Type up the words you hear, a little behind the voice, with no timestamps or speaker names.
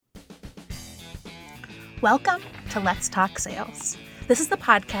Welcome to Let's Talk Sales. This is the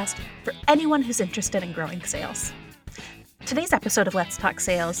podcast for anyone who's interested in growing sales. Today's episode of Let's Talk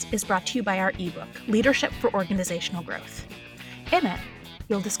Sales is brought to you by our ebook, Leadership for Organizational Growth. In it,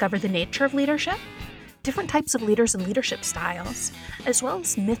 you'll discover the nature of leadership, different types of leaders and leadership styles, as well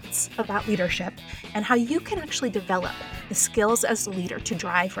as myths about leadership and how you can actually develop the skills as a leader to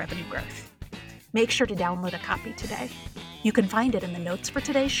drive revenue growth. Make sure to download a copy today. You can find it in the notes for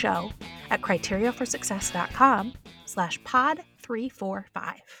today's show at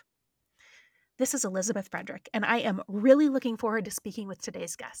criteriaforsuccess.com/pod345. This is Elizabeth Frederick, and I am really looking forward to speaking with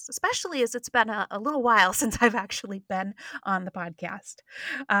today's guest, especially as it's been a little while since I've actually been on the podcast.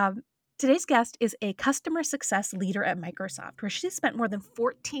 Today's guest is a customer success leader at Microsoft, where she spent more than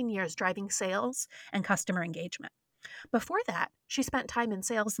 14 years driving sales and customer engagement. Before that, she spent time in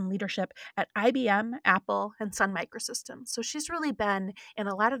sales and leadership at IBM, Apple, and Sun Microsystems. So she's really been in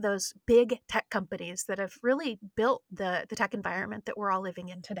a lot of those big tech companies that have really built the tech environment that we're all living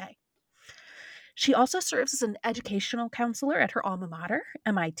in today. She also serves as an educational counselor at her alma mater,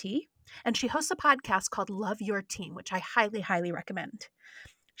 MIT, and she hosts a podcast called Love Your Team, which I highly, highly recommend.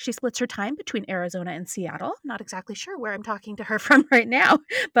 She splits her time between Arizona and Seattle. Not exactly sure where I'm talking to her from right now,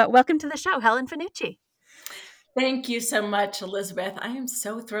 but welcome to the show, Helen Finucci. Thank you so much, Elizabeth. I am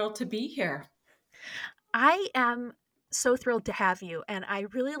so thrilled to be here. I am so thrilled to have you, and I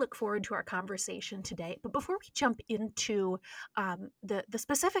really look forward to our conversation today. But before we jump into the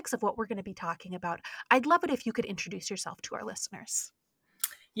specifics of what we're going to be talking about, I'd love it if you could introduce yourself to our listeners.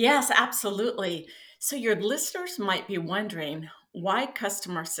 Yes, absolutely. So, your listeners might be wondering why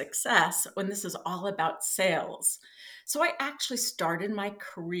customer success when this is all about sales. So, I actually started my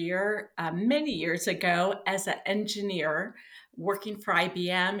career many years ago as an engineer working for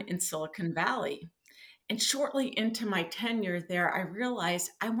IBM in Silicon Valley. And shortly into my tenure there, I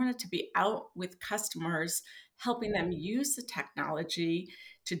realized I wanted to be out with customers, helping them use the technology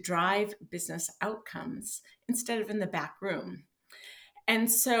to drive business outcomes instead of in the back room. And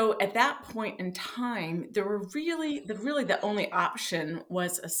so at that point in time, there were the only option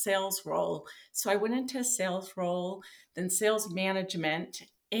was a sales role. So I went into a sales role, then sales management,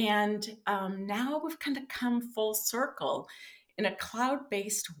 and now we've kind of come full circle. In a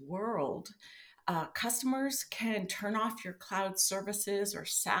cloud-based world, customers can turn off your cloud services or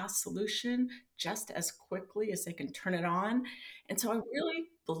SaaS solution just as quickly as they can turn it on. And so I really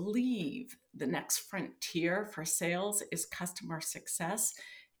believe the next frontier for sales is customer success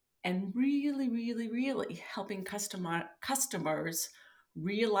and really helping customers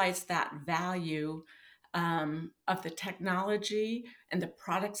realize that value of the technology and the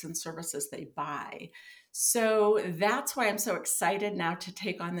products and services they buy. So that's why I'm so excited now to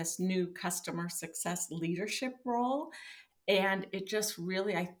take on this new customer success leadership role. And it just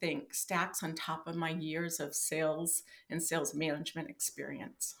really, I think, stacks on top of my years of sales and sales management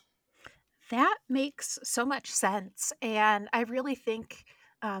experience. That makes so much sense, and I really think,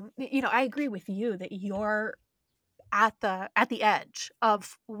 I agree with you that you're at the edge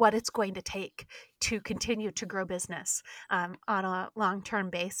of what it's going to take to continue to grow business on a long-term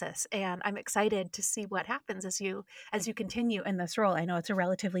basis. And I'm excited to see what happens as you continue in this role. I know it's a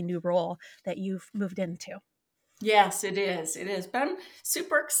relatively new role that you've moved into. Yes, it is. It is. But I'm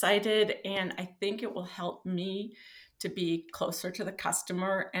super excited, and I think it will help me to be closer to the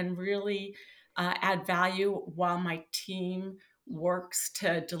customer and really add value while my team works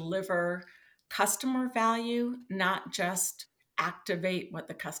to deliver customer value, not just activate what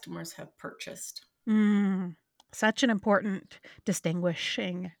the customers have purchased. Mm, such an important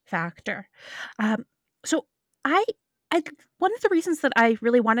distinguishing factor. Um, so I, I, one of the reasons that I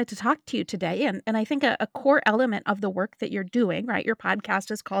really wanted to talk to you today, and I think a core element of the work that you're doing, right? Your podcast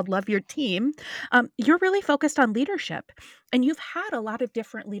is called Love Your Team. You're really focused on leadership, and you've had a lot of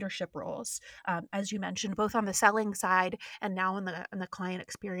different leadership roles, as you mentioned, both on the selling side and now on the client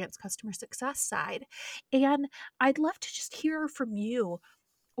experience, customer success side. And I'd love to just hear from you,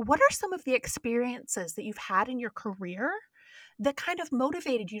 what are some of the experiences that you've had in your career that kind of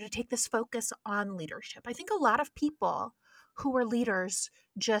motivated you to take this focus on leadership? I think a lot of people who are leaders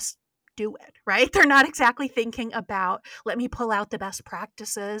just do it, right? They're not exactly thinking about, let me pull out the best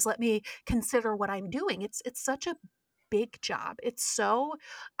practices, let me consider what I'm doing. It's such a big job. It's so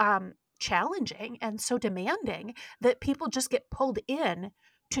challenging and so demanding that people just get pulled in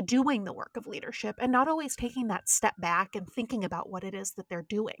to doing the work of leadership and not always taking that step back and thinking about what it is that they're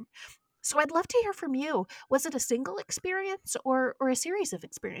doing. So I'd love to hear from you. Was it a single experience or a series of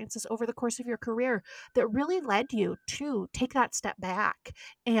experiences over the course of your career that really led you to take that step back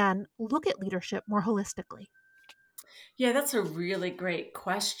and look at leadership more holistically? Yeah, that's a really great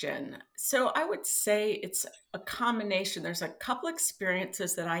question. So I would say it's a combination. There's a couple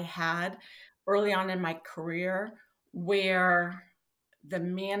experiences that I had early on in my career where the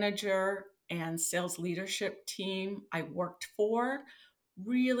manager and sales leadership team I worked for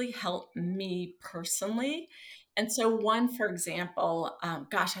really helped me personally. And so, one, for example,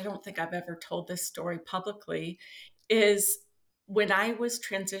 gosh, I don't think I've ever told this story publicly, is when I was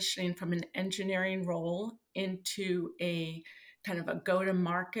transitioning from an engineering role into a kind of a go to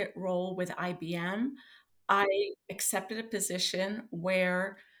market role with IBM, I accepted a position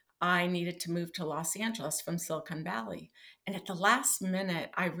where I needed to move to Los Angeles from Silicon Valley. And at the last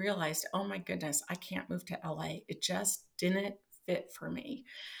minute, I realized, oh my goodness, I can't move to LA. It just didn't fit for me.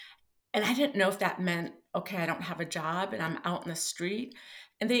 And I didn't know if that meant, okay, I don't have a job and I'm out in the street.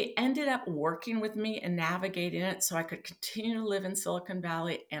 And they ended up working with me and navigating it so I could continue to live in Silicon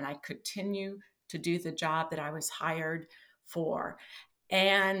Valley and I continue to do the job that I was hired for.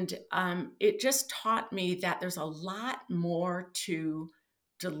 And it just taught me that there's a lot more to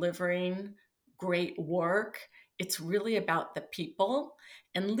delivering great work. It's really about the people,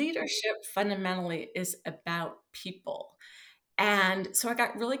 and leadership fundamentally is about people. And so I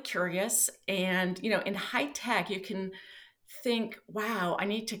got really curious. And, in high tech, you can think, wow, I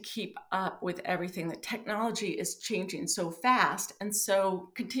need to keep up with everything. The technology is changing so fast. And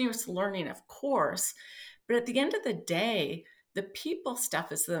so continuous learning, of course. But at the end of the day, the people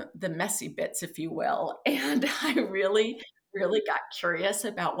stuff is the messy bits, if you will. And I really, really got curious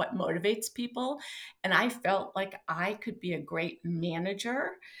about what motivates people. And I felt like I could be a great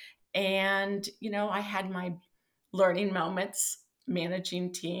manager. And, I had my learning moments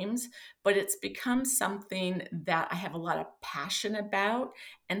managing teams, but it's become something that I have a lot of passion about.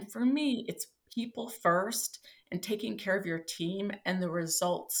 And for me, it's people first and taking care of your team, and the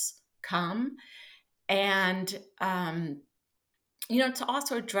results come. And, it's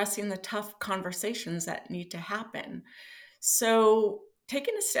also addressing the tough conversations that need to happen. So,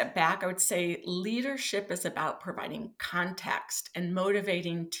 taking a step back, I would say leadership is about providing context and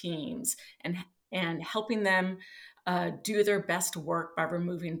motivating teams and helping them do their best work by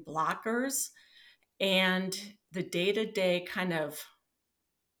removing blockers. And the day to day kind of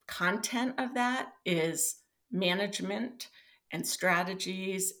content of that is management and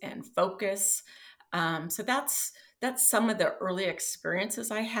strategies and focus. So that's some of the early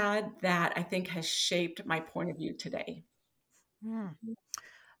experiences I had that I think has shaped my point of view today. Mm.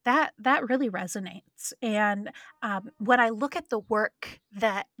 That really resonates, and, when I look at the work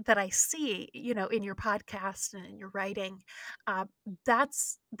that I see, in your podcast and in your writing, uh,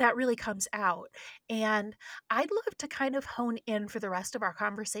 that really comes out, and I'd love to kind of hone in for the rest of our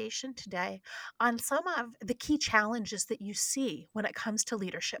conversation today on some of the key challenges that you see when it comes to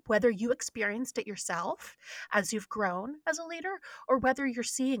leadership, whether you experienced it yourself as you've grown as a leader or whether you're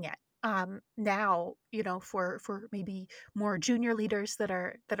seeing it, now, for maybe more junior leaders that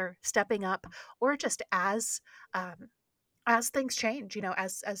are stepping up, or just as things change,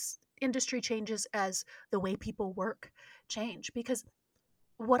 as industry changes, as the way people work change. Because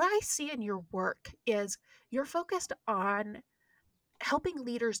what I see in your work is you're focused on helping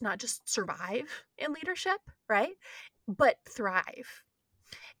leaders not just survive in leadership, right? But thrive.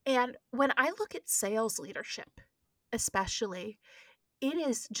 And when I look at sales leadership, especially, it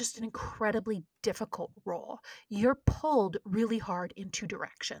is just an incredibly difficult role. You're pulled really hard in two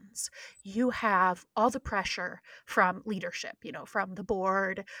directions. You have all the pressure from leadership, from the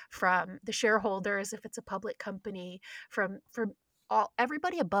board, from the shareholders if it's a public company, from all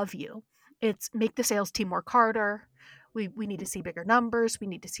everybody above you. It's make the sales team work harder. We need to see bigger numbers. We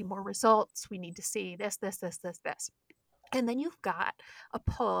need to see more results. We need to see this. And then you've got a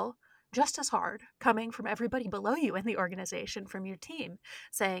pull just as hard coming from everybody below you in the organization, from your team,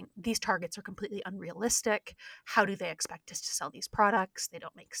 saying these targets are completely unrealistic. How do they expect us to sell these products? They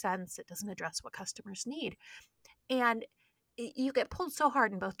don't make sense. It doesn't address what customers need. And you get pulled so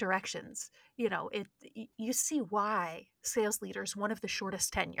hard in both directions. You see why sales leaders one of the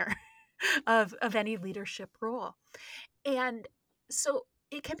shortest tenure of any leadership role. And so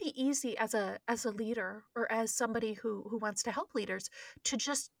it can be easy as a leader, or as somebody who wants to help leaders, to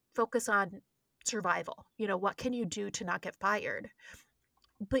just focus on survival. What can you do to not get fired?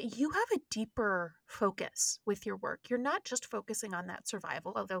 But you have a deeper focus with your work. You're not just focusing on that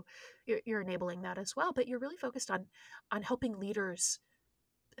survival, although you're enabling that as well, but you're really focused on helping leaders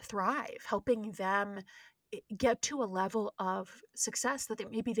thrive, helping them get to a level of success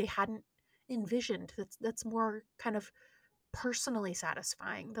that maybe they hadn't envisioned. That's more kind of personally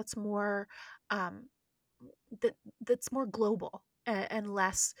satisfying. That's more um, that's more global. and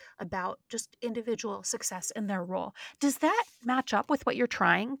less about just individual success in their role. Does that match up with what you're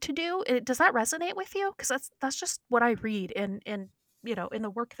trying to do? Does that resonate with you? Because that's just what I read in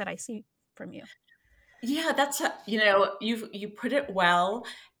the work that I see from you. Yeah, you put it well,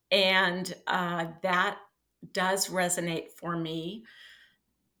 and that does resonate for me.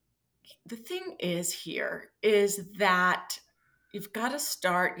 The thing is here is that you've got to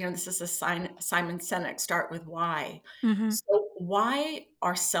start, this is a Simon Sinek, start with why. Mhm. So, why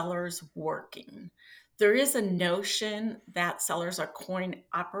are sellers working? There is a notion that sellers are coin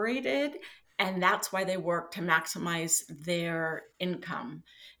operated, and that's why they work to maximize their income.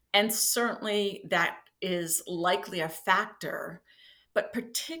 And certainly that is likely a factor, but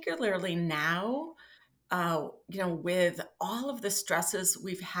particularly now, with all of the stresses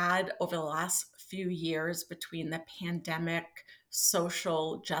we've had over the last few years between the pandemic,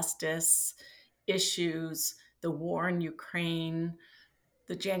 social justice issues, the war in Ukraine,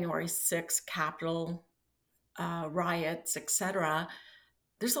 the January 6th Capitol riots, etc.,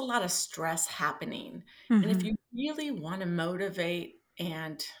 there's a lot of stress happening. And if Mhm. you really want to motivate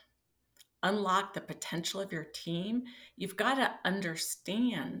and unlock the potential of your team, you've got to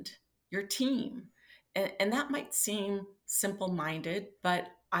understand your team. And that might seem simple minded,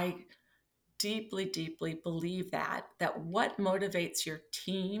 but I deeply, deeply believe that what motivates your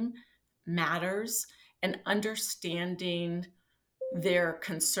team matters, and understanding their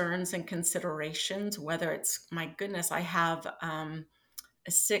concerns and considerations, whether it's, my goodness, I have a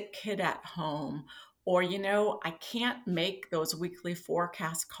sick kid at home, or, I can't make those weekly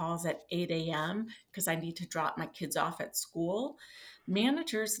forecast calls at 8 a.m. because I need to drop my kids off at school.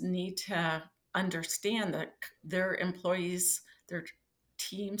 Managers need to understand that their employees, their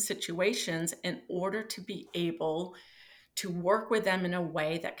team situations, in order to be able to work with them in a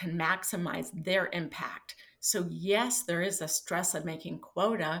way that can maximize their impact. So, yes, there is a stress of making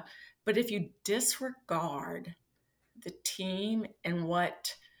quota, but if you disregard the team and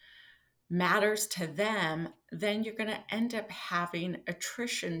what matters to them, then you're going to end up having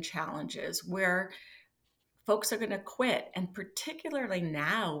attrition challenges where folks are going to quit. And particularly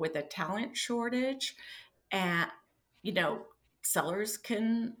now with a talent shortage, and you know, sellers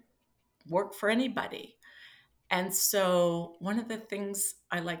can work for anybody. And so, one of the things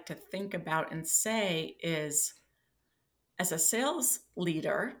I like to think about and say is, as a sales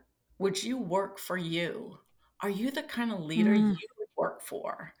leader, would you work for you? Are you the kind of leader Mm, you would work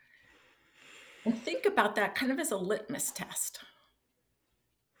for? And think about that kind of as a litmus test.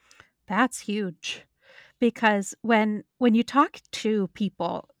 that's huge because when you talk to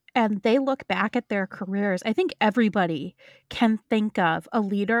people and they look back at their careers, I think everybody can think of a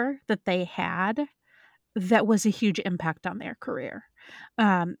leader that they had that was a huge impact on their career.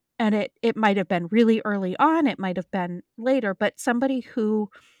 And it might have been really early on, it might have been later, but somebody who,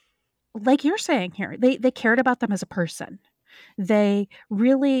 like you're saying here, they cared about them as a person. They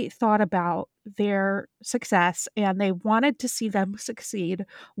really thought about their success and they wanted to see them succeed,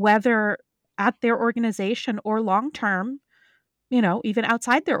 whether at their organization or long term, even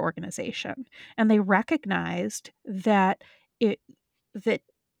outside their organization. And they recognized it that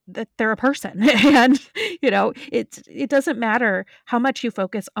that they're a person and it doesn't matter how much you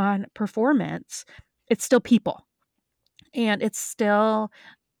focus on performance, it's still people. And it's still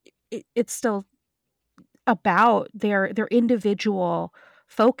about their individual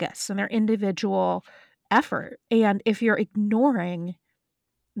focus and their individual effort. And if you're ignoring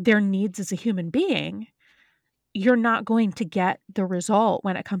their needs as a human being, you're not going to get the result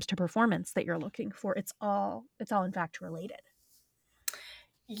when it comes to performance that you're looking for. It's all in fact related.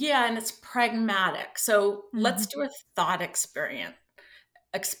 Yeah, and it's pragmatic. So let's Mhm. do a thought experiment.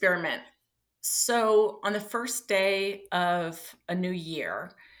 So on the first day of a new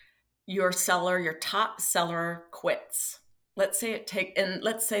year, your top seller quits. Let's say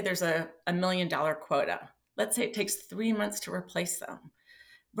there's a $1 million quota. Let's say it takes 3 months to replace them.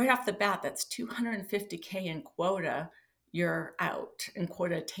 Right off the bat, that's 250K in quota, you're out. In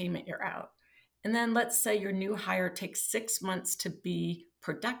quota attainment, you're out. And then let's say your new hire takes 6 months to be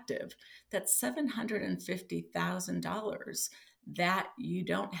productive. That's $750,000 that you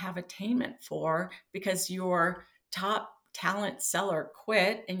don't have attainment for because your top talent seller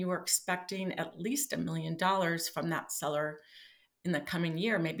quit and you were expecting at least $1 million from that seller in the coming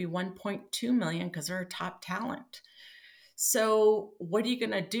year, maybe 1.2 million because they're a top talent. So what are you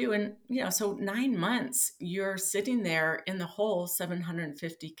going to do? And, so 9 months, you're sitting there in the hole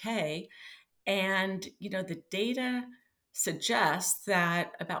 750K. And, the data suggests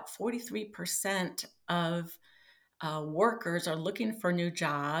that about 43% of workers are looking for a new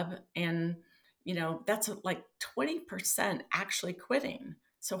job. And, That's like 20% actually quitting.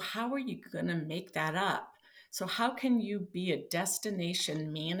 So, how are you going to make that up? So, how can you be a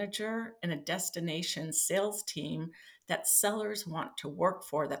destination manager and a destination sales team that sellers want to work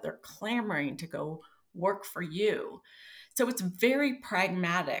for, that they're clamoring to go work for you? So, it's very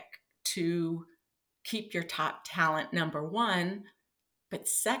pragmatic to keep your top talent, number one. But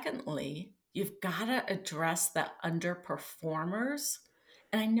secondly, you've got to address the underperformers.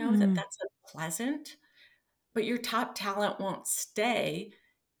 And I know that Mm, that's unpleasant, but your top talent won't stay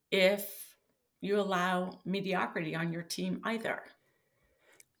if you allow mediocrity on your team either.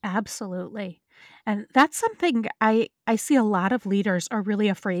 absolutely. And that's something I see a lot of leaders are really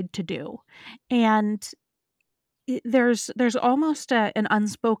afraid to do. And there's almost an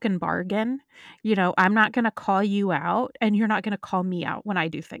unspoken bargain. I'm not going to call you out and you're not going to call me out when I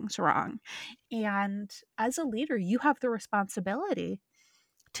do things wrong. And as a leader, you have the responsibility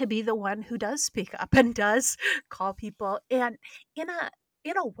to be the one who does speak up and does call people, and in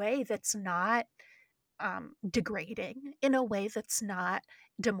a way that's not degrading, in a way that's not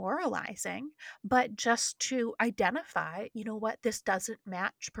demoralizing, but just to identify, what, this doesn't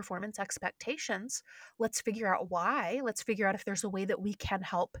match performance expectations. Let's figure out why. Let's figure out if there's a way that we can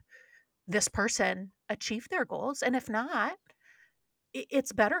help this person achieve their goals. And if not,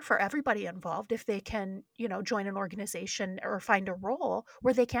 it's better for everybody involved if they can, join an organization or find a role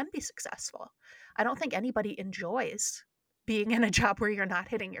where they can be successful. I don't think anybody enjoys being in a job where you're not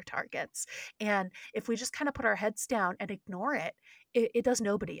hitting your targets. And if we just kind of put our heads down and ignore it, it does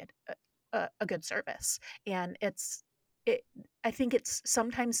nobody a good service. And it, I think it's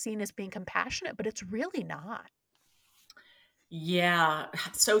sometimes seen as being compassionate, but it's really not. Yeah,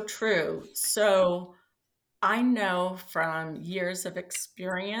 so true. So I know from years of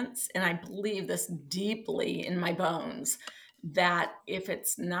experience, and I believe this deeply in my bones, that if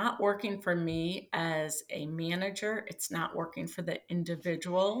it's not working for me as a manager, it's not working for the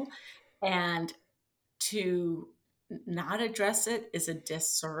individual. And to not address it is a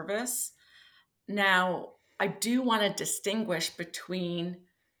disservice. Now, I do want to distinguish between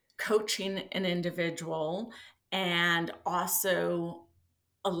coaching an individual and also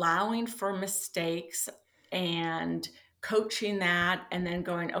allowing for mistakes and coaching that, and then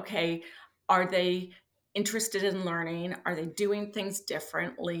going, okay, are they interested in learning? Are they doing things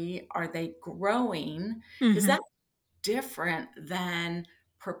differently? Are they growing? Because Hmm. that's different than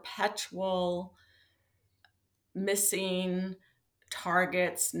perpetual missing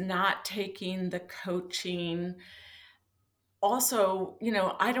targets, not taking the coaching. Also,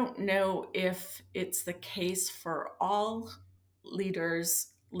 I don't know if it's the case for all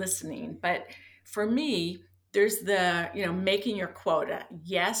leaders listening, but for me, there's making your quota.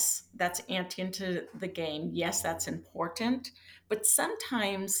 Yes, that's ante into the game. Yes, that's important. But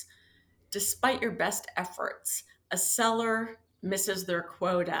sometimes, despite your best efforts, a seller misses their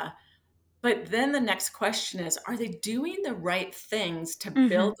quota. But then the next question is, are they doing the right things to Hmm.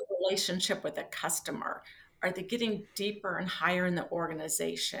 build a relationship with a customer? Are they getting deeper and higher in the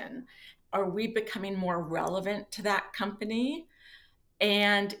organization? Are we becoming more relevant to that company?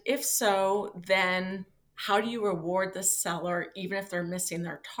 And if so, then how do you reward the seller even if they're missing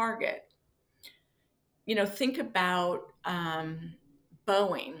their target? Think about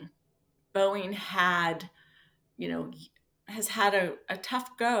Boeing. Boeing you know, has had a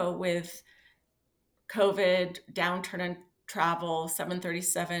tough go with COVID, downturn in travel,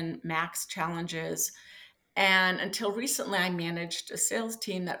 737 MAX challenges. And until recently, I managed a sales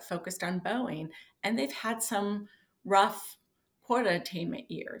team that focused on Boeing, and they've had some rough quota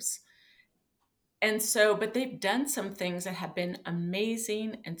attainment years. And so, but they've done some things that have been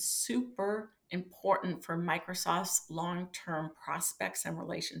amazing and super important for Microsoft's long term prospects and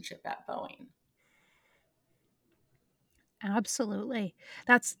relationship at Boeing. Absolutely.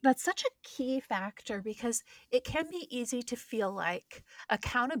 That's such a key factor because it can be easy to feel like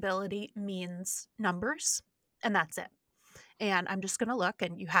accountability means numbers and that's it. And I'm just going to look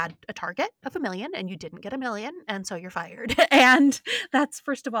and you had a target of 1 million and you didn't get 1 million and so you're fired. And that's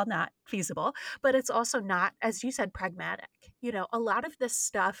first of all not feasible, but it's also not, as you said, pragmatic. A lot of this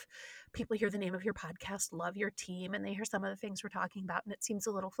stuff, people hear the name of your podcast, love your team, and they hear some of the things we're talking about and it seems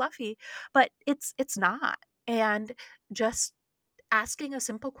a little fluffy, but it's not. And just asking a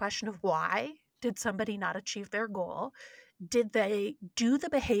simple question of why did somebody not achieve their goal? Did they do the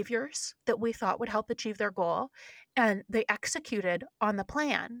behaviors that we thought would help achieve their goal? And they executed on the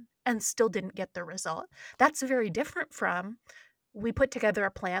plan and still didn't get the result. That's very different from we put together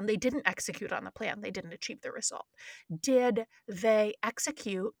a plan, they didn't execute on the plan, they didn't achieve the result. Did they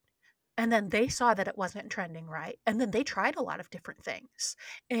execute And then they saw that it wasn't trending right. And then they tried a lot of different things.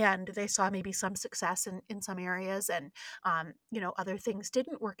 And they saw maybe some success in some areas and, other things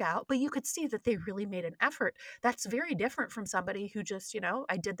didn't work out. But you could see that they really made an effort. That's very different from somebody who just,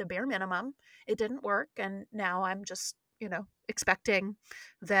 I did the bare minimum. It didn't work. And now I'm just, expecting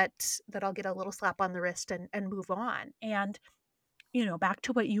that I'll get a little slap on the wrist and move on. And, back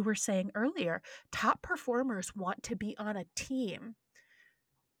to what you were saying earlier, top performers want to be on a team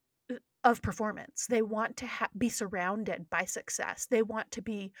of performance. They want to be surrounded by success. They want to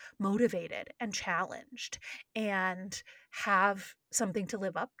be motivated and challenged and have something to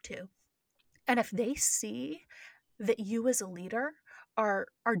live up to. And if they see that you as a leader are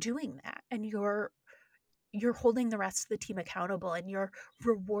doing that and you're holding the rest of the team accountable and you're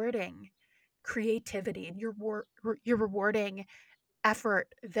rewarding creativity and you're rewarding effort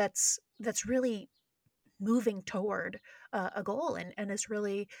that's really moving toward a goal and is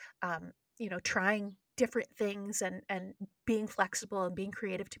really trying different things and being flexible and being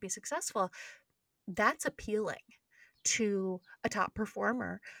creative to be successful, that's appealing to a top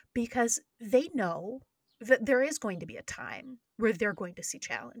performer because they know that there is going to be a time where they're going to see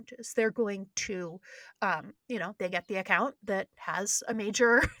challenges. They're going to, they get the account that has a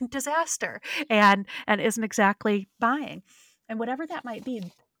major disaster and isn't exactly buying, and whatever that might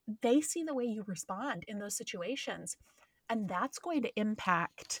be, they see the way you respond in those situations, and that's going to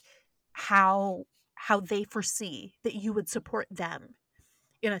impact how they foresee that you would support them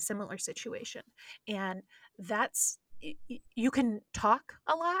in a similar situation. And that's you can talk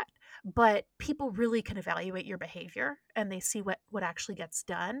a lot, but people really can evaluate your behavior and they see what actually gets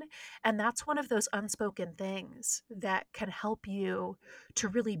done. And that's one of those unspoken things that can help you to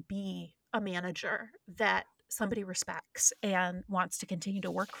really be a manager that somebody respects and wants to continue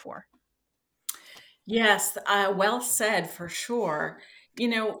to work for. Yes, well said for sure. You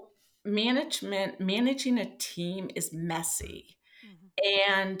know, managing a team is messy. Mhm.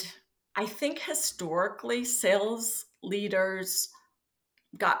 And I think historically, sales leaders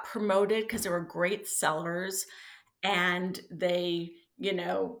got promoted because they were great sellers and they,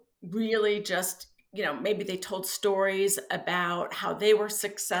 really just, maybe they told stories about how they were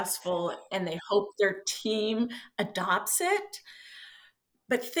successful and they hope their team adopts it.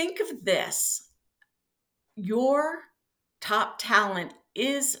 But think of this, your top talent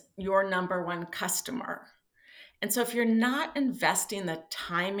is your number one customer. And so if you're not investing the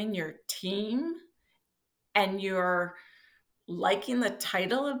time in your team and you're liking the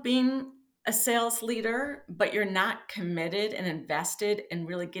title of being a sales leader, but you're not committed and invested in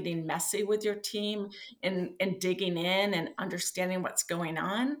really getting messy with your team and digging in and understanding what's going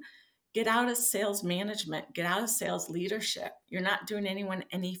on, get out of sales management, get out of sales leadership. You're not doing anyone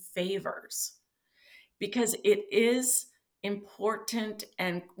any favors because it is important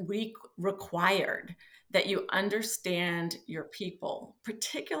and required that you understand your people,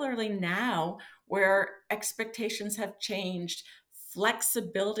 particularly now where expectations have changed.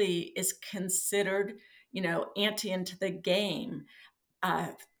 Flexibility is considered, ante into the game.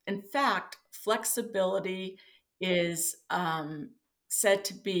 In fact, flexibility is said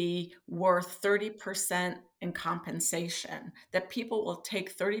to be worth 30% in compensation, that people will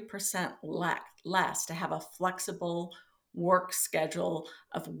take 30% less to have a flexible work schedule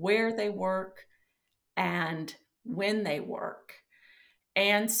of where they work and when they work.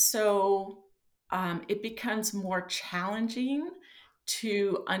 And so it becomes more challenging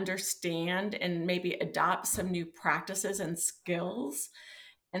to understand and maybe adopt some new practices and skills.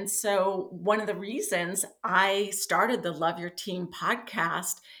 And so, one of the reasons I started the Love Your Team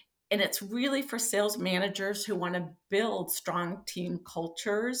podcast, and it's really for sales managers who want to build strong team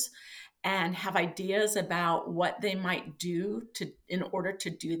cultures and have ideas about what they might do to in order to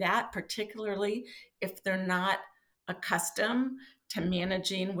do that, particularly if they're not accustomed to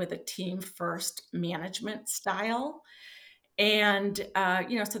managing with a team first management style. And,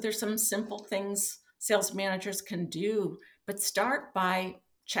 so there's some simple things sales managers can do, but start by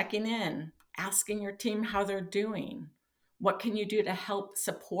checking in, asking your team how they're doing. What can you do to help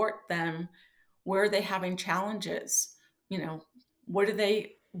support them? Where are they having challenges? You know, what are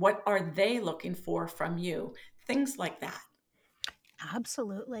they looking for from you? Things like that.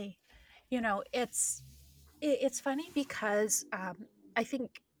 Absolutely. It's funny because I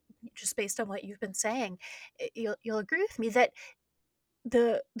think just based on what you've been saying, you'll agree with me that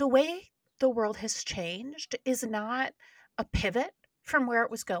the way the world has changed is not a pivot from where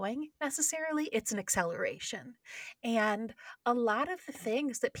it was going necessarily. It's an acceleration, and a lot of the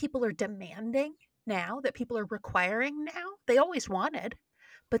things that people are demanding now, that people are requiring now, they always wanted,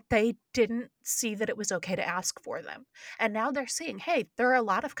 but they didn't see that it was okay to ask for them. And now they're seeing, hey, there are a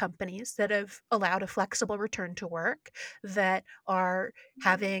lot of companies that have allowed a flexible return to work, that are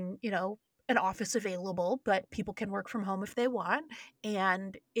having, an office available, but people can work from home if they want.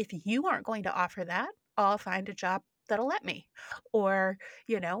 And if you aren't going to offer that, I'll find a job that'll let me. Or,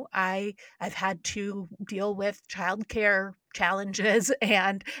 I've had to deal with childcare challenges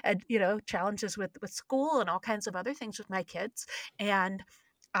and challenges with school and all kinds of other things with my kids. And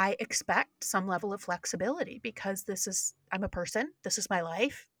I expect some level of flexibility because I'm a person, this is my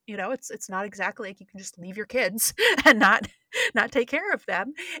life. It's not exactly like you can just leave your kids and not take care of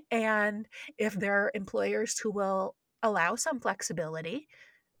them. And if there are employers who will allow some flexibility,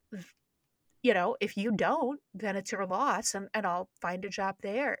 if you don't, then it's your loss, and I'll find a job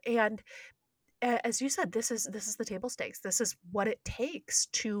there. And as you said, this is the table stakes. This is what it takes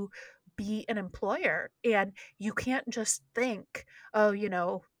to be an employer. And you can't just think, oh,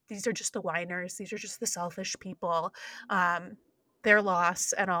 these are just the whiners, these are just the selfish people, their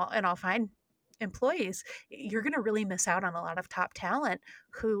loss, and I'll find employees. You're going to really miss out on a lot of top talent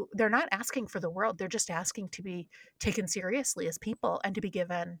who they're not asking for the world. They're just asking to be taken seriously as people and to be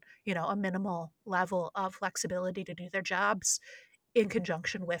given, a minimal level of flexibility to do their jobs in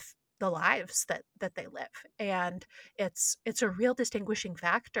conjunction with the lives that they live. And it's a real distinguishing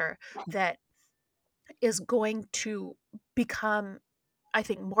factor that is going to become, I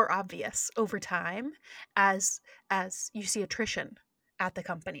think, more obvious over time as you see attrition at the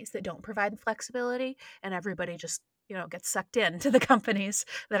companies that don't provide flexibility, and everybody just gets sucked into the companies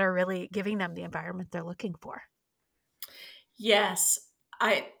that are really giving them the environment they're looking for. Yes,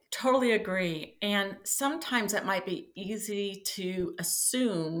 I totally agree. And sometimes it might be easy to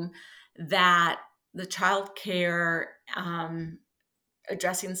assume that the childcare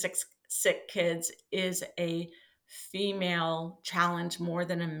addressing sick kids is a female challenge more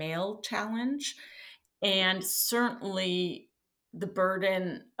than a male challenge. And certainly the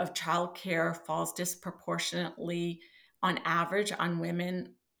burden of childcare falls disproportionately on average on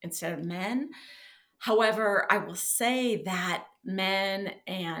women instead of men. However, I will say that men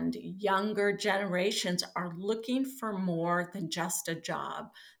and younger generations are looking for more than just a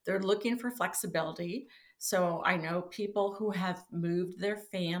job. They're looking for flexibility. So I know people who have moved their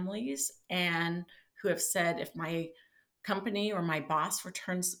families and who have said, if my company or my boss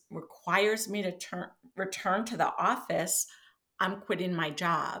requires me to return to the office, I'm quitting my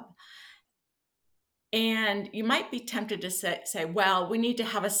job. And you might be tempted to say, well, we need to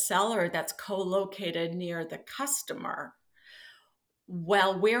have a seller that's co-located near the customer.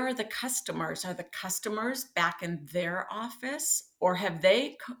 Well, where are the customers? Are the customers back in their office, or have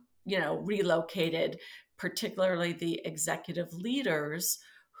they, relocated, particularly the executive leaders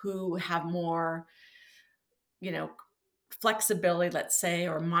who have more, you know, flexibility, let's say,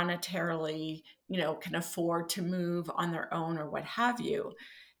 or monetarily, can afford to move on their own or what have you.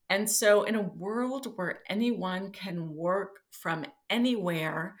 And so, in a world where anyone can work from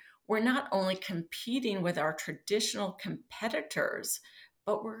anywhere, we're not only competing with our traditional competitors,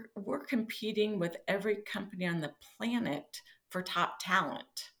 but we're competing with every company on the planet for top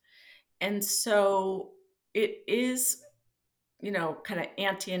talent. And so, it is, kind of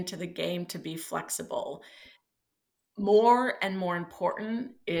ante into the game to be flexible. More and more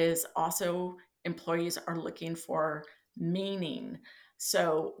important is also employees are looking for meaning.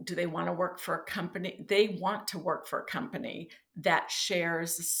 So, do they want to work for a company? They want to work for a company that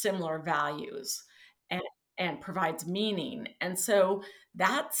shares similar values and provides meaning. And so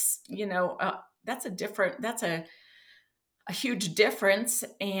that's a huge difference.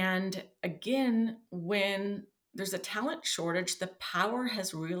 And again, when there's a talent shortage, the power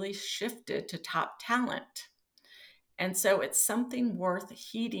has really shifted to top talent. And so it's something worth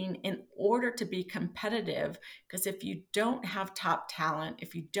heeding in order to be competitive. Because if you don't have top talent,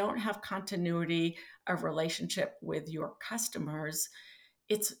 if you don't have continuity of relationship with your customers,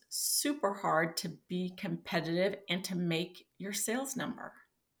 it's super hard to be competitive and to make your sales number.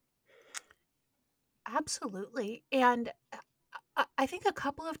 Absolutely. And I think a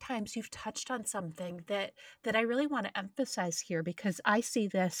couple of times you've touched on something that I really want to emphasize here, because I see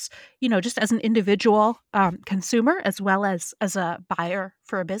this, just as an individual consumer as well as a buyer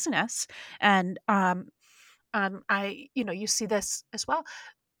for a business. And you see this as well.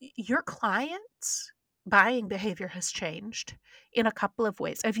 Your clients' buying behavior has changed in a couple of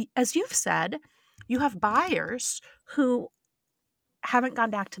ways. As you've said, you have buyers who haven't gone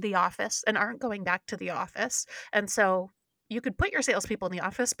back to the office and aren't going back to the office. And so you could put your salespeople in the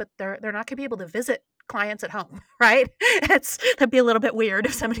office, but they're not going to be able to visit clients at home, right? That'd be a little bit weird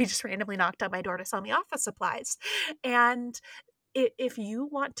if somebody just randomly knocked on my door to sell me office supplies. And if you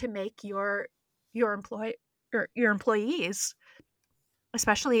want to make your employ or your employees,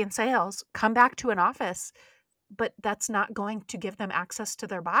 especially in sales, come back to an office, but that's not going to give them access to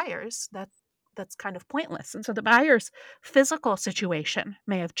their buyers, that's kind of pointless. And so the buyer's physical situation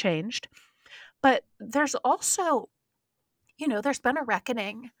may have changed, but there's also, there's been a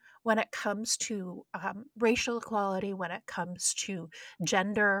reckoning when it comes to racial equality, when it comes to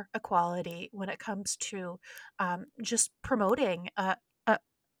gender equality, when it comes to just promoting a,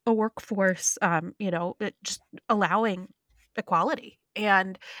 a workforce, just allowing equality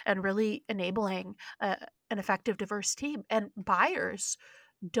and really enabling an effective diverse team. And buyers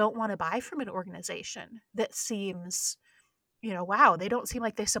don't want to buy from an organization that seems, wow, they don't seem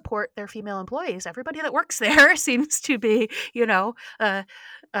like they support their female employees. Everybody that works there seems to be,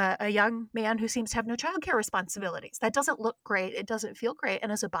 a young man who seems to have no childcare responsibilities. That doesn't look great. It doesn't feel great.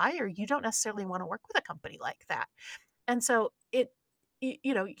 And as a buyer, you don't necessarily want to work with a company like that. And so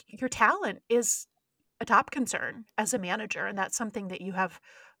your talent is a top concern as a manager, and that's something that you have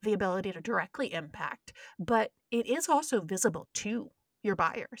the ability to directly impact. But it is also visible to your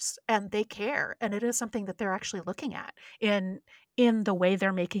buyers, and they care, and it is something that they're actually looking at in the way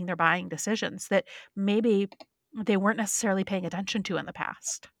they're making their buying decisions that maybe they weren't necessarily paying attention to in the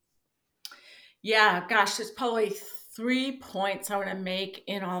past. Yeah, gosh, there's probably 3 points I want to make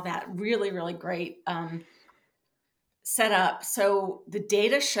in all that. Really, really great setup. So the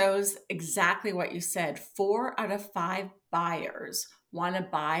data shows exactly what you said. 4 out of 5 buyers want to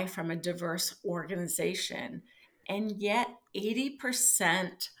buy from a diverse organization. And yet,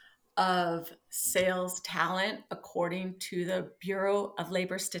 80% of sales talent, according to the Bureau of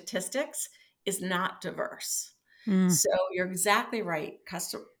Labor Statistics, is not diverse. Mm. So you're exactly right.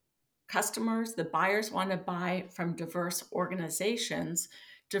 Customers, the buyers want to buy from diverse organizations.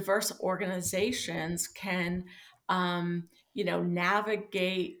 Diverse organizations can,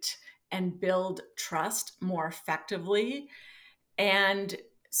 navigate and build trust more effectively. And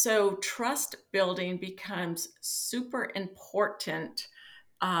so trust building becomes super important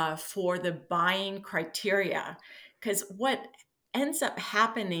for the buying criteria. Because what ends up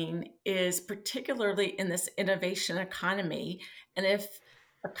happening is, particularly in this innovation economy, and if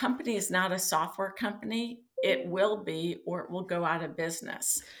a company is not a software company, it will be, or it will go out of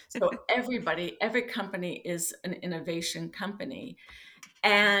business. So every company is an innovation company.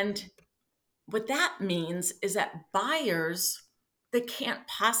 And what that means is that buyers, they can't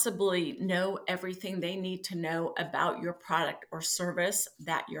possibly know everything they need to know about your product or service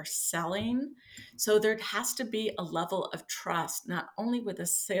that you're selling. So there has to be a level of trust, not only with the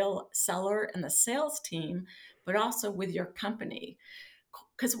seller and the sales team, but also with your company.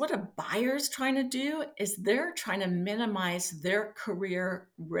 Because what a buyer's trying to do is they're trying to minimize their career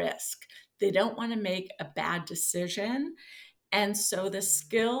risk. They don't want to make a bad decision. And so the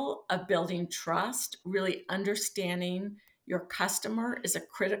skill of building trust, really understanding your customer, is a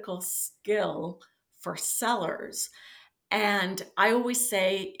critical skill for sellers. And I always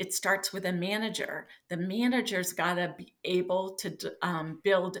say it starts with a manager. The manager's got to be able to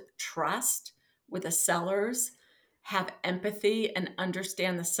build trust with the sellers, have empathy, and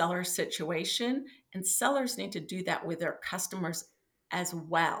understand the seller situation. And sellers need to do that with their customers as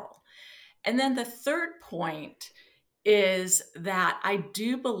well. And then the third point is that I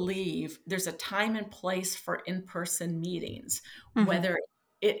do believe there's a time and place for in person meetings, Mhm. whether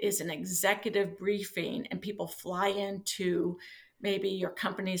it is an executive briefing and people fly into maybe your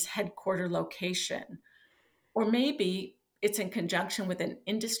company's headquarter location, or maybe it's in conjunction with an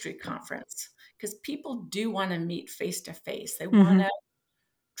industry conference, because people do want to meet face to face. They want Mhm. to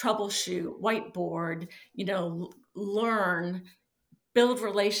troubleshoot, whiteboard, learn, build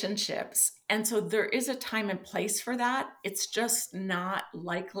relationships. And so there is a time and place for that. It's just not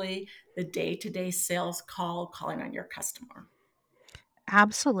likely the day to day sales call, calling on your customer.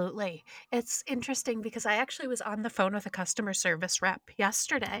 Absolutely. It's interesting because I actually was on the phone with a customer service rep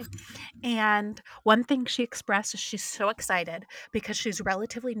yesterday. And one thing she expressed is she's so excited because she's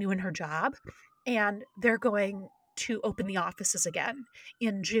relatively new in her job and they're going to open the offices again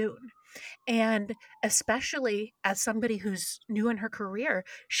in June. And especially as somebody who's new in her career,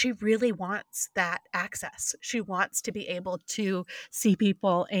 she really wants that access. She wants to be able to see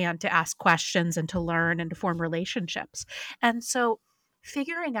people and to ask questions and to learn and to form relationships. And so,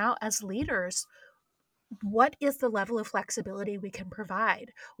 figuring out as leaders what is the level of flexibility we can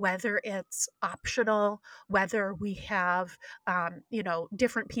provide, whether it's optional, whether we have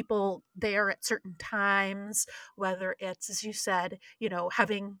different people there at certain times, whether it's, as you said,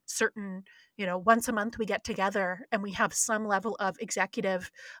 having certain, once a month we get together and we have some level of executive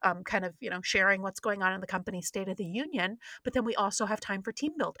kind of sharing what's going on in the company state of the union, but then we also have time for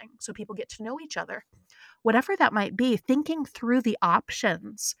team building so people get to know each other. Whatever that might be, thinking through the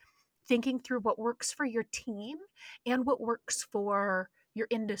options, thinking through what works for your team and what works for your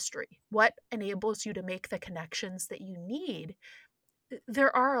industry, what enables you to make the connections that you need.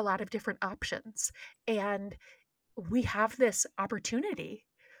 There are a lot of different options. And we have this opportunity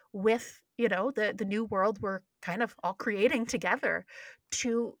with, the new world we're kind of all creating together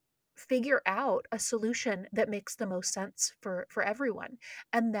to figure out a solution that makes the most sense for everyone.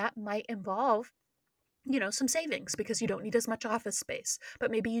 And that might involve some savings because you don't need as much office space, but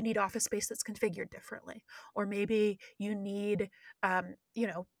maybe you need office space that's configured differently, or maybe you need, you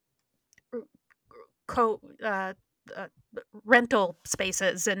know, co uh, rental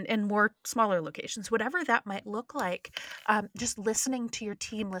spaces and more smaller locations, whatever that might look like. Just listening to your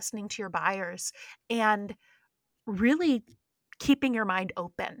team, listening to your buyers, and really keeping your mind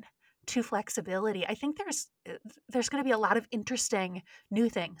open to flexibility. I think there's going to be a lot of interesting new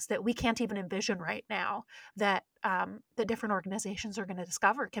things that we can't even envision right now that that different organizations are going to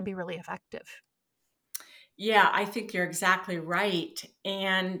discover can be really effective. Yeah, I think you're exactly right.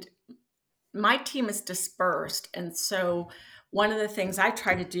 And my team is dispersed. And so one of the things I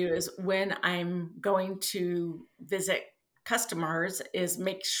try to do is when I'm going to visit customers is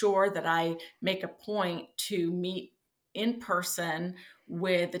make sure that I make a point to meet in person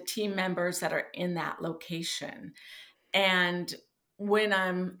with the team members that are in that location. And when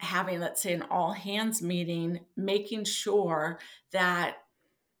I'm having, let's say, an all hands meeting, making sure that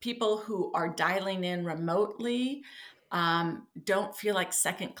people who are dialing in remotely don't feel like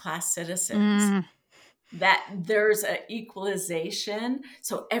second class citizens, Mm, that there's an equalization.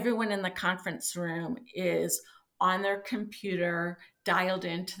 So everyone in the conference room is on their computer, dialed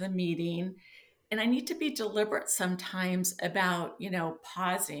into the meeting. And I need to be deliberate sometimes about,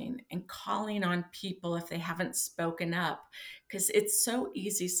 pausing and calling on people if they haven't spoken up, because it's so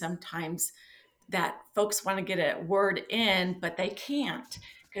easy sometimes that folks want to get a word in, but they can't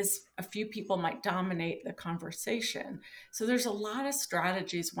because a few people might dominate the conversation. So there's a lot of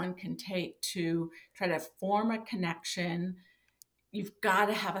strategies one can take to try to form a connection. You've got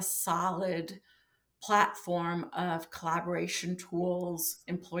to have a solid platform of collaboration tools,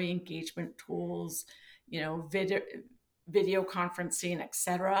 employee engagement tools, video conferencing,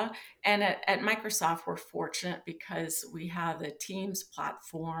 etc. And at Microsoft, we're fortunate because we have the Teams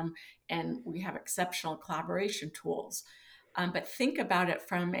platform and we have exceptional collaboration tools. But think about it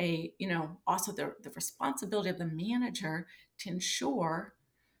from also the responsibility of the manager to ensure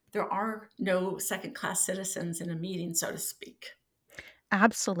there are no second class citizens in a meeting, so to speak.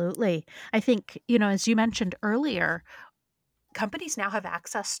 absolutely. I think, as you mentioned earlier, companies now have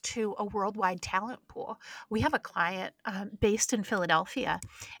access to a worldwide talent pool. We have a client based in Philadelphia,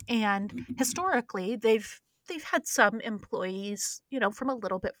 and historically, they've had some employees, from a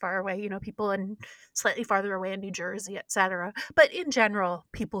little bit far away, people in slightly farther away in New Jersey, et cetera. But in general,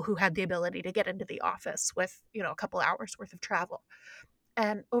 people who had the ability to get into the office with, a couple hours worth of travel.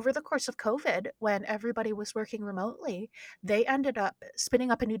 And over the course of COVID, when everybody was working remotely, they ended up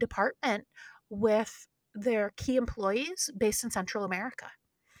spinning up a new department with their key employees based in Central America.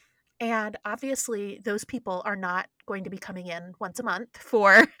 And obviously, those people are not going to be coming in once a month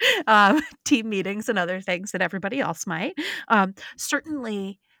for team meetings and other things that everybody else might.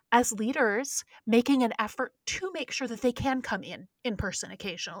 Certainly, as leaders, making an effort to make sure that they can come in person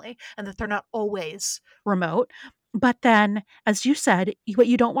occasionally and that they're not always remote. But then, as you said, what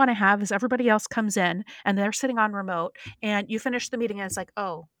you don't want to have is everybody else comes in and they're sitting on remote, and you finish the meeting and it's like,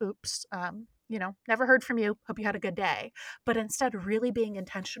 oh, oops, never heard from you. Hope you had a good day, but instead really being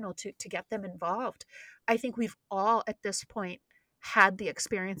intentional to get them involved. I think we've all at this point had the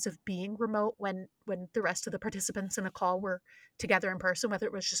experience of being remote when the rest of the participants in a call were together in person, whether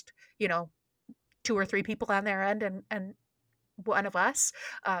it was just, two or three people on their end and one of us,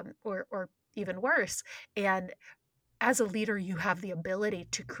 or even worse. And as a leader, you have the ability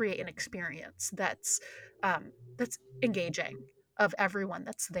to create an experience that's engaging of everyone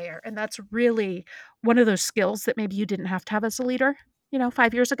that's there, and that's really one of those skills that maybe you didn't have to have as a leader,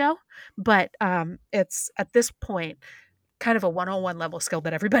 5 years ago. But it's at this point kind of a one-on-one level skill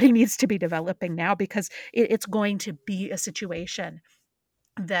that everybody needs to be developing now because it's going to be a situation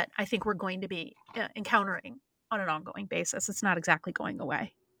that I think we're going to be encountering on an ongoing basis. It's not exactly going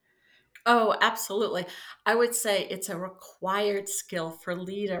away. Oh, absolutely. I would say it's a required skill for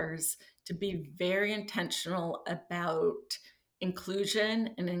leaders to be very intentional about inclusion,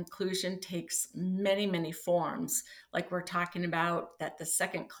 and inclusion takes many, many forms. Like we're talking about that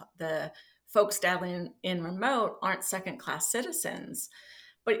the folks dialing in remote aren't second class citizens.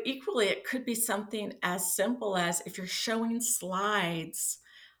 But equally, it could be something as simple as if you're showing slides,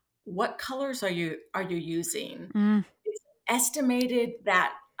 what colors are you using? Mm, It's estimated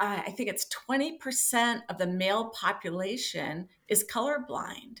that I think it's 20% of the male population is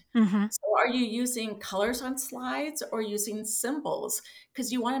colorblind. hmm So, are you using colors on slides or using symbols?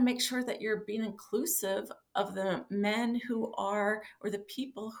 Because you want to make sure that you're being inclusive of the men who are, or the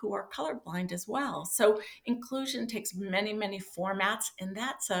people who are colorblind as well. So, inclusion takes many, many formats, and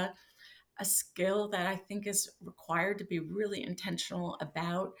that's a skill that I think is required to be really intentional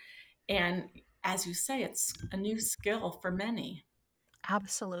about. And as you say, it's a new skill for many.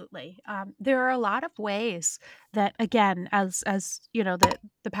 Absolutely. There are a lot of ways that, again, as you know,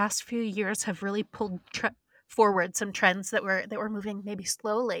 the past few years have really pulled forward some trends that were moving maybe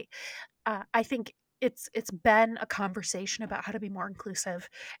slowly. I think it's been a conversation about how to be more inclusive,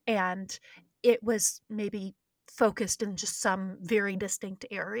 and it was maybe focused in just some very distinct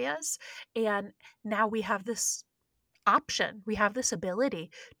areas, and now we have this option. We have this ability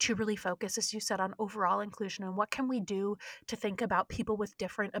to really focus, as you said, on overall inclusion and what can we do to think about people with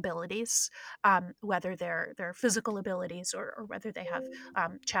different abilities, whether they're physical abilities or whether they have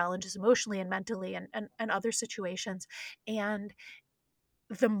challenges emotionally and mentally and other situations. And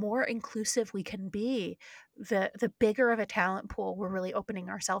the more inclusive we can be, the bigger of a talent pool we're really opening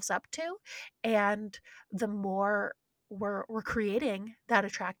ourselves up to, and the more we're creating that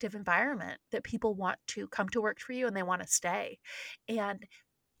attractive environment that people want to come to work for you and they want to stay. And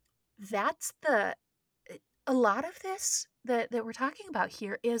that's the a lot of this that we're talking about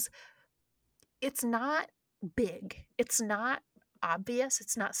here is it's not big. It's not obvious.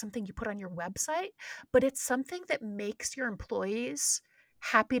 It's not something you put on your website, but it's something that makes your employees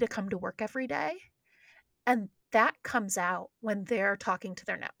happy to come to work every day. And that comes out when they're talking to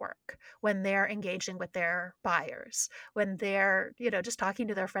their network, when they're engaging with their buyers, when they're, just talking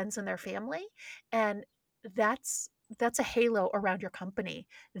to their friends and their family. And that's that's a halo around your company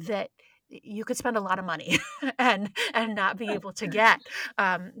that you could spend a lot of money and not be able to get,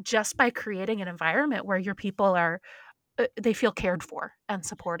 just by creating an environment where your people are they feel cared for and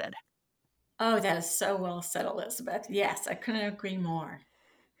supported. Oh, that is so well said, Elizabeth. Yes, I couldn't agree more.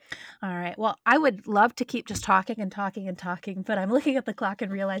 All right. Well, I would love to keep just talking and talking and talking, but I'm looking at the clock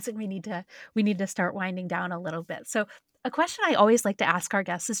and realizing we need to start winding down a little bit. So, a question I always like to ask our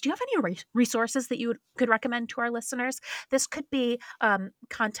guests is: do you have any resources that could recommend to our listeners? This could be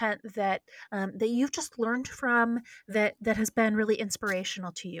content that you've just learned from, that has been really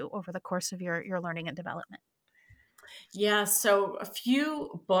inspirational to you over the course of your learning and development. Yeah, so a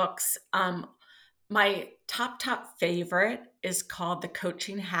few books. My top favorite is called The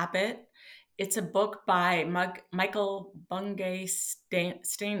Coaching Habit. It's a book by Michael Bungay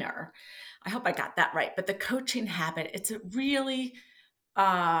Stainer. I hope I got that right. But The Coaching Habit, it's a really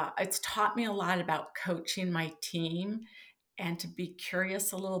it's taught me a lot about coaching my team and to be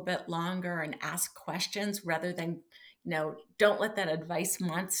curious a little bit longer and ask questions rather than, don't let that advice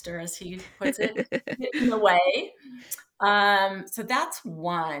monster, as he puts it, get in the way. So that's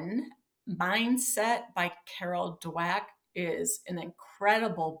one. Mindset by Carol Dweck is an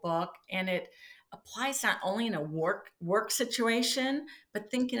incredible book, and it applies not only in a work situation,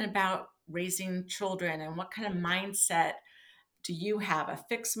 but thinking about raising children and what kind of mindset do you have, a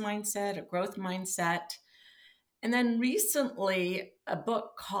fixed mindset, a growth mindset. And then recently, a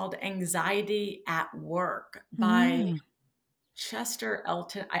book called Anxiety at Work by Mm, Chester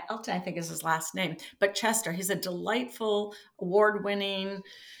Elton. Elton, I think, is his last name, but Chester, he's a delightful, award winning,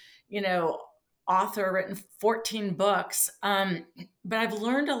 you know, author, written 14 books. But I've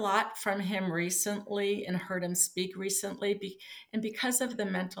learned a lot from him recently and heard him speak recently. And because of the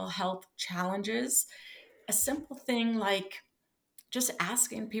mental health challenges, a simple thing like just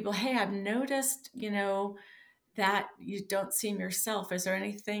asking people, hey, I've noticed, that you don't seem yourself. Is there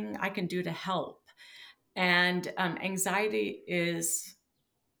anything I can do to help? And anxiety is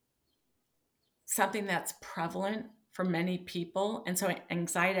something that's prevalent for many people. And so,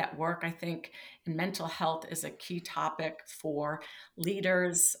 anxiety at work, I think, and mental health is a key topic for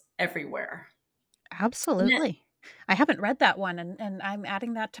leaders everywhere. And then, absolutely. I haven't read that one, and I'm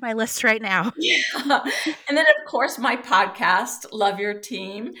adding that to my list right now. yeah. And then, of course, my podcast, Love Your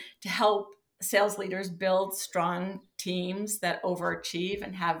Team, to help sales leaders build strong teams that overachieve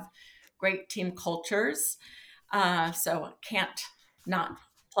and have great team cultures. So, can't not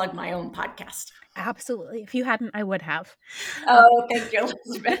plug my own podcast. Absolutely. If you hadn't, I would have. Oh, thank you,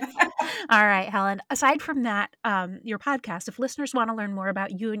 Elizabeth. All right, Helen. Aside from that, your podcast, if listeners want to learn more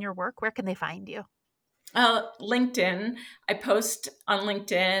about you and your work, where can they find you? LinkedIn. I post on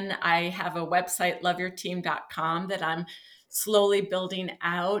LinkedIn. I have a website, loveyourteam.com, that I'm slowly building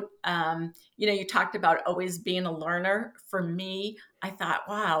out. You talked about always being a learner. For me, I thought,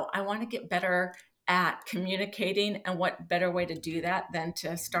 wow, I want to get better at communicating. And what better way to do that than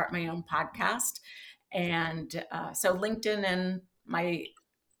to start my own podcast? And so LinkedIn and my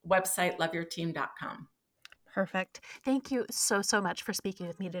website, loveyourteam.com. Perfect. Thank you so, so much for speaking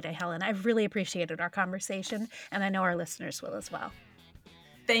with me today, Helen. I've really appreciated our conversation, and I know our listeners will as well.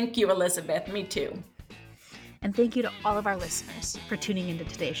 Thank you, Elizabeth. Me too. And thank you to all of our listeners for tuning into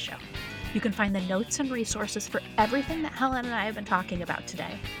today's show. You can find the notes and resources for everything that Helen and I have been talking about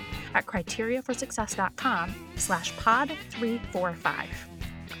today at criteriaforsuccess.com/pod345.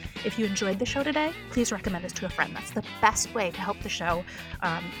 If you enjoyed the show today, please recommend us to a friend. That's the best way to help the show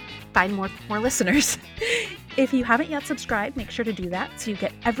find more listeners. If you haven't yet subscribed, make sure to do that so you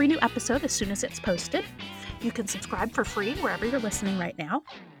get every new episode as soon as it's posted. You can subscribe for free wherever you're listening right now.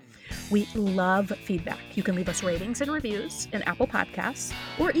 We love feedback. You can leave us ratings and reviews in Apple Podcasts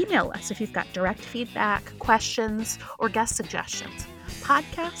or email us if you've got direct feedback, questions, or guest suggestions.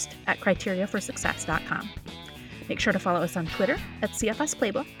 podcast@criteriaforsuccess.com. Make sure to follow us on Twitter at CFS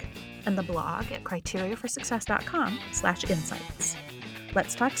Playbook and the blog at criteriaforsuccess.com/insights.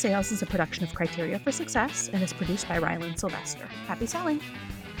 Let's Talk Sales is a production of Criteria for Success and is produced by Rylan Sylvester. Happy selling!